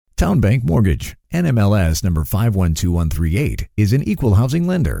Town Bank Mortgage, NMLS number 512138, is an equal housing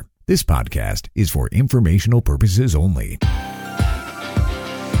lender. This podcast is for informational purposes only.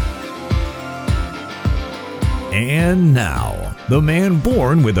 And now, the man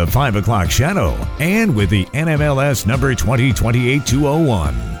born with a 5 o'clock shadow and with the NMLS number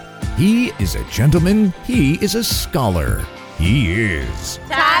 2028-201. He is a gentleman. He is a scholar. He is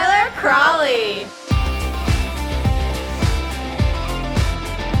Tyler Crawley.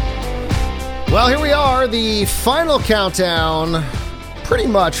 Well, here we are, the final countdown pretty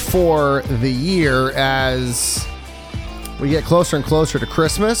much for the year as we get closer and closer to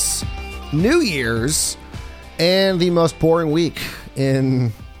Christmas, New Year's, and the most boring week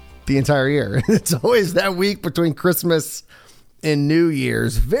in the entire year. It's always that week between Christmas and New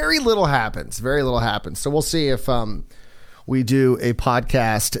Year's. Very little happens. So we'll see if we do a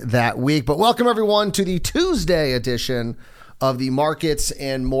podcast that week. But welcome, everyone, to the Tuesday edition of the Markets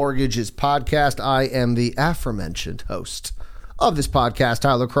and Mortgages podcast. I am the aforementioned host of this podcast,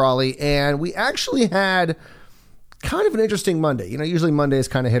 Tyler Crawley, and we actually had kind of an interesting Monday. You know, usually Monday is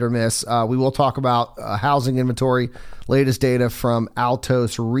kind of hit or miss. We will talk about housing inventory, latest data from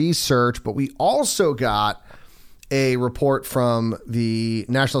Altos Research, but we also got a report from the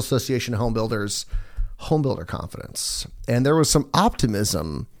National Association of Home Builders, Home Builder Confidence, and there was some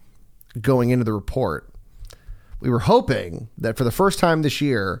optimism going into the report. We were hoping that for the first time this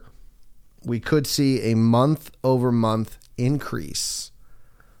year, we could see a month-over-month increase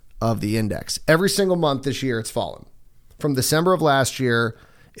of the index. Every single month this year, it's fallen. From December of last year,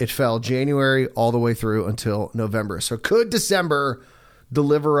 it fell January all the way through until November. So could December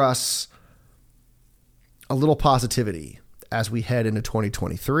deliver us a little positivity as we head into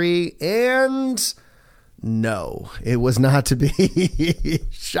 2023? And no, it was not to be.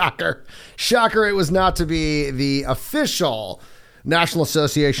 Shocker, it was not to be. The official National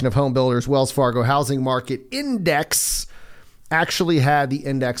Association of Home Builders Wells Fargo Housing Market Index actually had the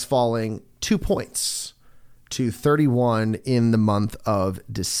index falling 2 points to 31 in the month of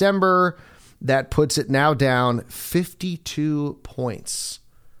December. That puts it now down 52 points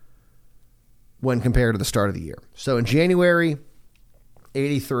when compared to the start of the year. So in January,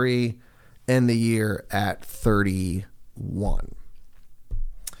 83, end the year at 31.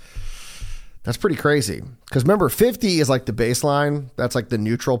 That's pretty crazy. Because remember, 50 is like the baseline. That's like the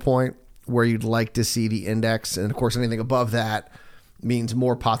neutral point where you'd like to see the index. And of course, anything above that means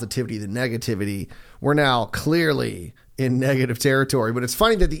more positivity than negativity. We're now clearly in negative territory. But it's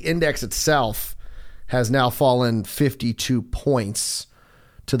funny that the index itself has now fallen 52 points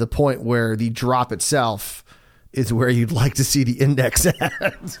to the point where the drop itself is where you'd like to see the index at.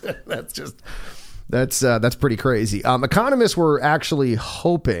 That's pretty crazy. Economists were actually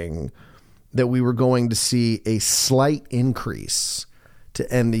hoping that we were going to see a slight increase to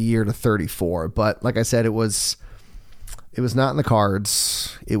end the year to 34. But like I said, it was not in the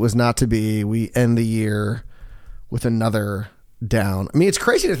cards. It was not to be. We end the year with another down. I mean, it's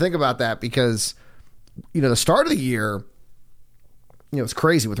crazy to think about that because, you know, the start of the year, you know, it's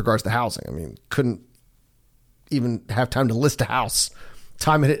crazy with regards to housing. I mean, couldn't even have time to list a house.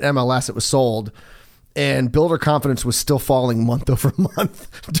 Time it hit MLS, it was sold. And builder confidence was still falling month over month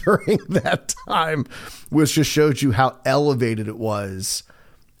during that time, which just shows you how elevated it was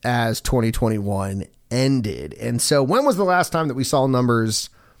as 2021 ended. And so when was the last time that we saw numbers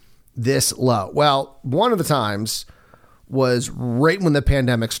this low? Well, one of the times was right when the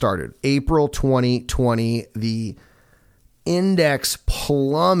pandemic started. April 2020, the index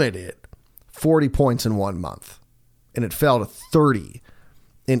plummeted 40 points in 1 month, and it fell to 30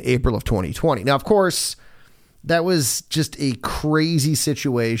 in April of 2020. Now, of course, that was just a crazy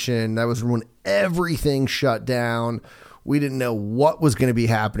situation. That was when everything shut down. We didn't know what was going to be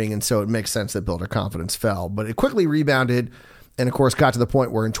happening, and so it makes sense that builder confidence fell. But it quickly rebounded and, of course, got to the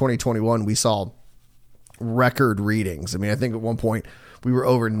point where in 2021 we saw record readings. I mean, I think at one point we were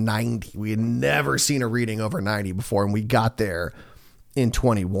over 90. We had never seen a reading over 90 before, and we got there in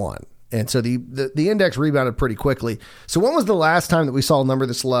 21. And so the index rebounded pretty quickly. So when was the last time that we saw a number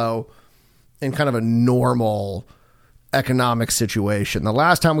this low in kind of a normal economic situation? The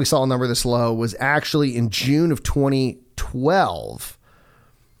last time we saw a number this low was actually in June of 2012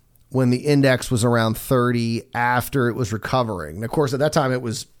 when the index was around 30 after it was recovering. And of course, at that time it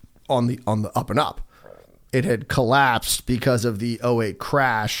was on the up and up. It had collapsed because of the 2008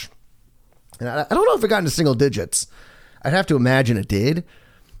 crash. And I don't know if it got into single digits. I'd have to imagine it did.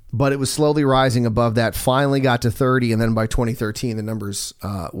 But it was slowly rising above that, finally got to 30, and then by 2013, the numbers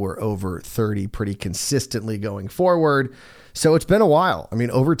were over 30 pretty consistently going forward. So it's been a while. I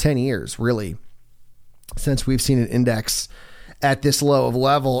mean, over 10 years, really, since we've seen an index at this low of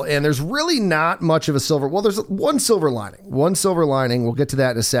level. And there's really not much of a silver. Well, there's one silver lining. We'll get to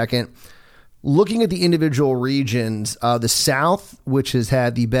that in a second. Looking at the individual regions, the South, which has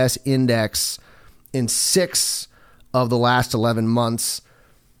had the best index in 6 of the last 11 months,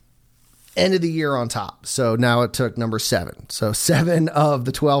 ended the year on top. So now it took number 7. So 7 of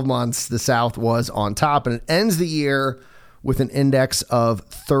the 12 months, the South was on top, and it ends the year with an index of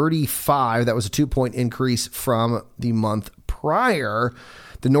 35. That was a 2-point increase from the month prior.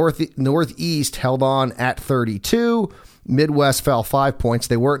 The Northeast held on at 32. Midwest fell 5 points.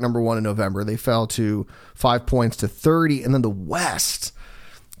 They were at number 1 in November. They fell to 5 points to 30. And then the West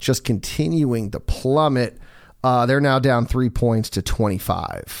just continuing to plummet. They're now down 3 points to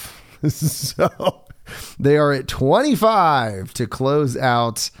 25. So they are at 25 to close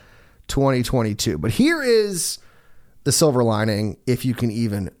out 2022. But here is the silver lining, if you can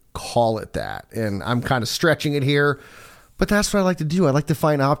even call it that. And I'm kind of stretching it here, but that's what I like to do. I like to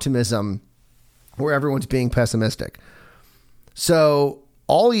find optimism where everyone's being pessimistic. So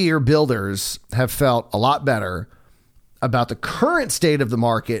all year, builders have felt a lot better about the current state of the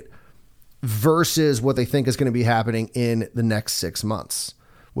market versus what they think is going to be happening in the next 6 months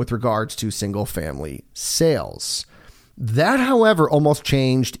with regards to single family sales. That, however, almost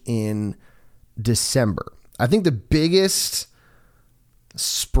changed in December. I think the biggest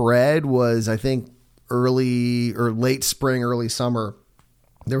spread was, early or late spring, early summer.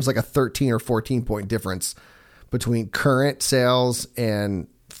 There was like a 13 or 14 point difference between current sales and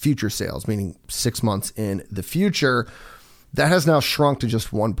future sales, meaning 6 months in the future. That has now shrunk to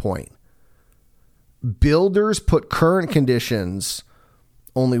just 1 point. Builders put current conditions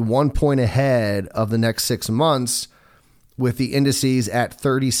only 1 point ahead of the next 6 months, with the indices at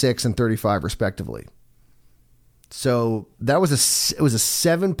 36 and 35 respectively. So that was it was a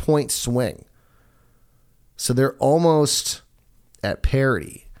 7-point swing. So they're almost at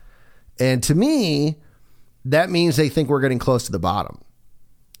parity. And to me, that means they think we're getting close to the bottom.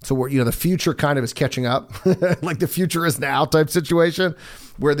 So we're, the future kind of is catching up, like the future is now type situation,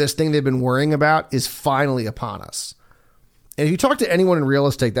 where this thing they've been worrying about is finally upon us. And if you talk to anyone in real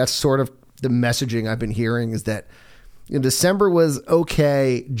estate, that's sort of the messaging I've been hearing, is that December was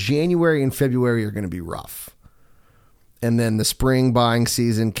okay. January and February are going to be rough. And then the spring buying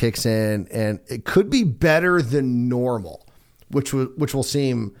season kicks in, and it could be better than normal, which will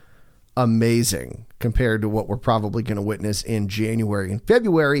seem amazing compared to what we're probably going to witness in January and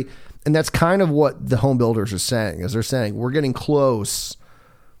February. And that's kind of what the home builders are saying, is they're saying we're getting close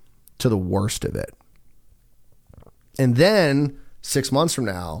to the worst of it. And then 6 months from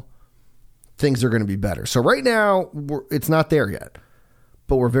now, things are going to be better. So right now, it's not there yet,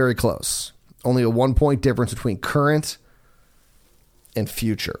 but we're very close. Only a 1 point difference between current and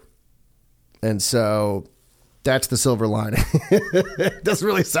future. And so that's the silver lining. It doesn't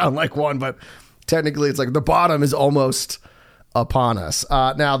really sound like one, but technically it's like the bottom is almost upon us.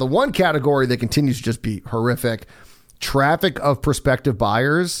 Now, the one category that continues to just be horrific, traffic of prospective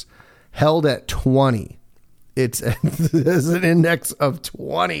buyers held at 20. It's an index of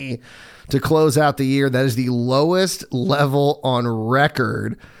 20 to close out the year. That is the lowest level on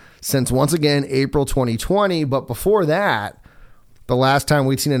record since, once again, April 2020. But before that, the last time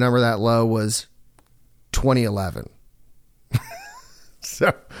we'd seen a number that low was 2011.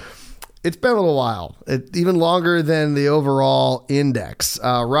 So it's been a little while, even longer than the overall index.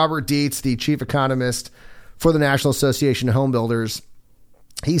 Robert Dietz, the chief economist for the National Association of Home Builders,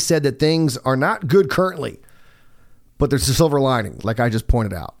 he said that things are not good currently, but there's a silver lining, like I just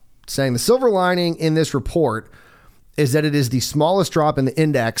pointed out, saying the silver lining in this report is that it is the smallest drop in the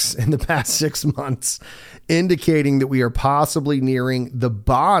index in the past 6 months, indicating that we are possibly nearing the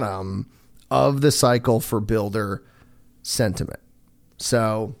bottom of the cycle for builder sentiment.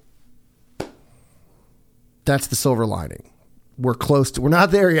 So that's the silver lining. We're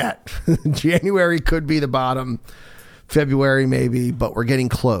not there yet. January could be the bottom, February maybe, but we're getting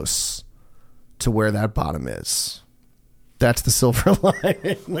close to where that bottom is. That's the silver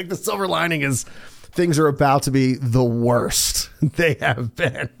lining. Like, the silver lining is things are about to be the worst they have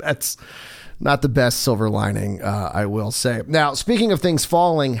been. That's not the best silver lining, I will say. Now, speaking of things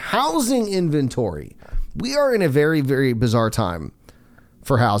falling, housing inventory. We are in a very, very bizarre time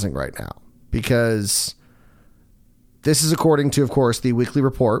for housing right now, because this is according to, of course, the weekly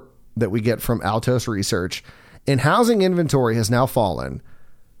report that we get from Altos Research. And housing inventory has now fallen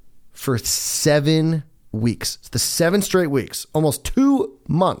for 7 weeks. It's the 7 straight weeks, almost 2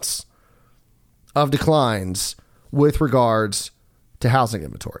 months of declines with regards to housing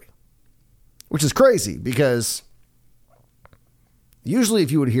inventory, which is crazy, because usually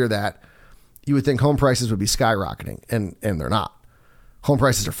if you would hear that, you would think home prices would be skyrocketing, and they're not. home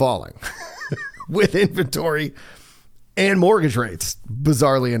prices are falling with inventory and mortgage rates,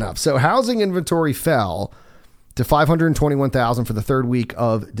 bizarrely enough. So housing inventory fell to 521,000 for the third week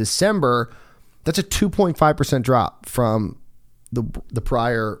of December. That's a 2.5% drop from the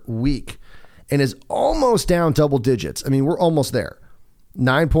prior week and is almost down double digits. I mean, we're almost there.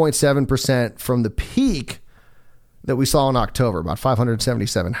 9.7% from the peak that we saw in October, about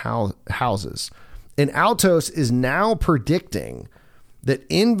 577 houses. And Altos is now predicting that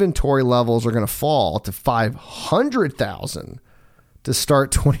inventory levels are going to fall to 500,000 to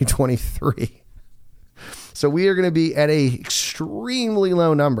start 2023. So we are going to be at a extremely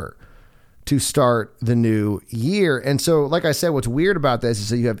low number to start the new year. And so, like I said, what's weird about this is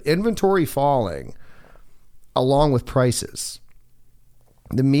that you have inventory falling along with prices.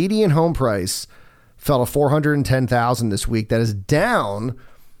 The median home price fell to $410,000 this week. That is down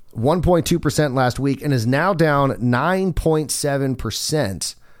 1.2% last week and is now down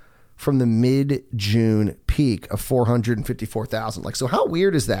 9.7% from the mid-June peak of $454,000. Like, so how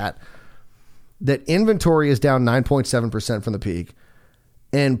weird is that? That inventory is down 9.7% from the peak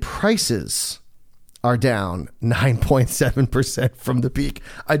and prices are down 9.7% from the peak.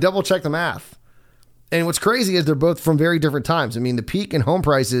 I double checked the math. And what's crazy is they're both from very different times. I mean, the peak in home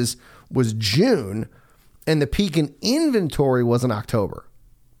prices was June and the peak in inventory was in October.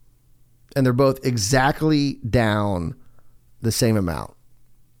 And they're both exactly down the same amount.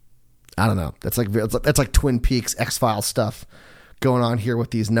 I don't know. That's like Twin Peaks X-Files stuff going on here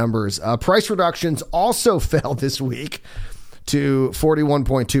with these numbers. Price reductions also fell this week to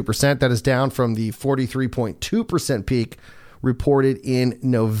 41.2%. That is down from the 43.2% peak reported in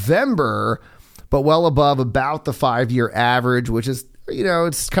November, but well above about the 5-year average, which is, you know,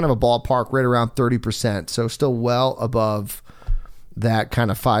 it's kind of a ballpark right around 30%. So still well above that kind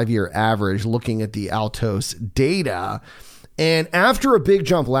of 5-year average looking at the Altos data. And after a big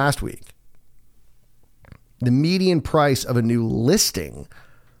jump last week, the median price of a new listing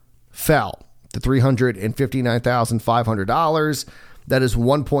fell to $359,500. That is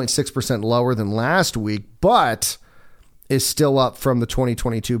 1.6% lower than last week, but is still up from the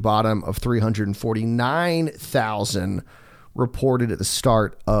 2022 bottom of $349,000 reported at the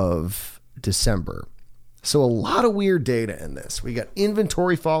start of December. So a lot of weird data in this. We got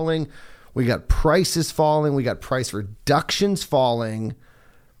inventory falling, we got prices falling, we got price reductions falling,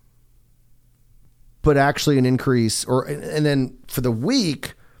 but actually an increase, and then for the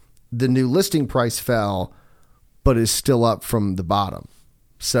week, the new listing price fell, but is still up from the bottom.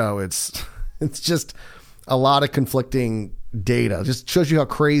 So it's just a lot of conflicting data. Just shows you how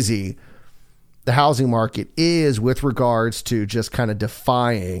crazy the housing market is with regards to just kind of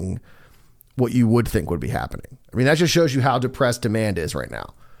defying what you would think would be happening. I mean, that just shows you how depressed demand is right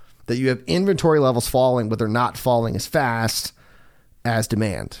now. That you have inventory levels falling, but they're not falling as fast as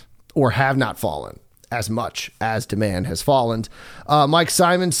demand, or have not fallen as much as demand has fallen. Mike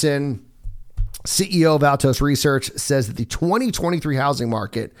Simonson, CEO of Altos Research, says that the 2023 housing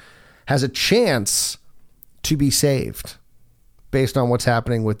market has a chance to be saved based on what's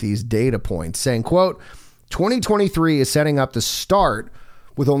happening with these data points, saying, quote, 2023 is setting up to start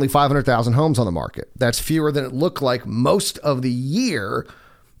with only 500,000 homes on the market. That's fewer than it looked like most of the year.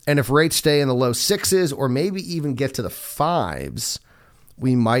 And if rates stay in the low 6s or maybe even get to the 5s,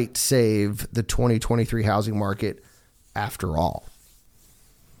 we might save the 2023 housing market after all.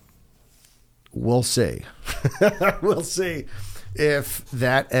 We'll see. We'll see if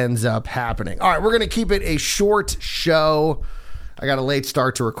that ends up happening. All right, we're going to keep it a short show. I got a late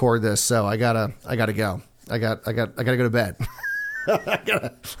start to record this, so I gotta go. I gotta go to bed. I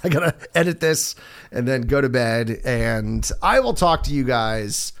gotta edit this and then go to bed. And I will talk to you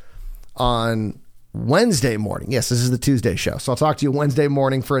guys on Wednesday morning. Yes, this is the Tuesday show. So I'll talk to you Wednesday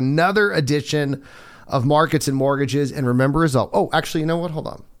morning for another edition of Markets and Mortgages. And remember, actually, you know what? Hold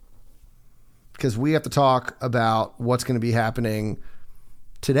on. Because we have to talk about what's going to be happening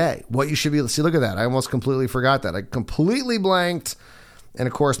today. What you should be able to see. Look at that. I almost completely forgot that. I completely blanked. And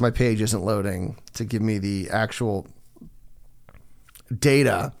of course, my page isn't loading to give me the actual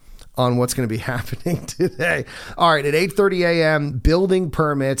data on what's going to be happening today. All right, at 8:30 a.m., building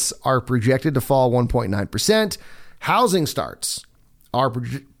permits are projected to fall 1.9%. Housing starts are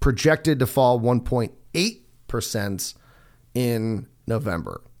projected to fall 1.8% in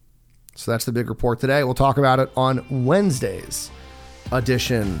November. So that's the big report today. We'll talk about it on Wednesday's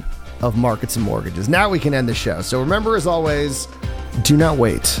edition of Markets and Mortgages. Now we can end the show. So remember, as always, do not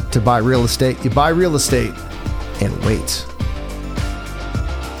wait to buy real estate. You buy real estate and wait.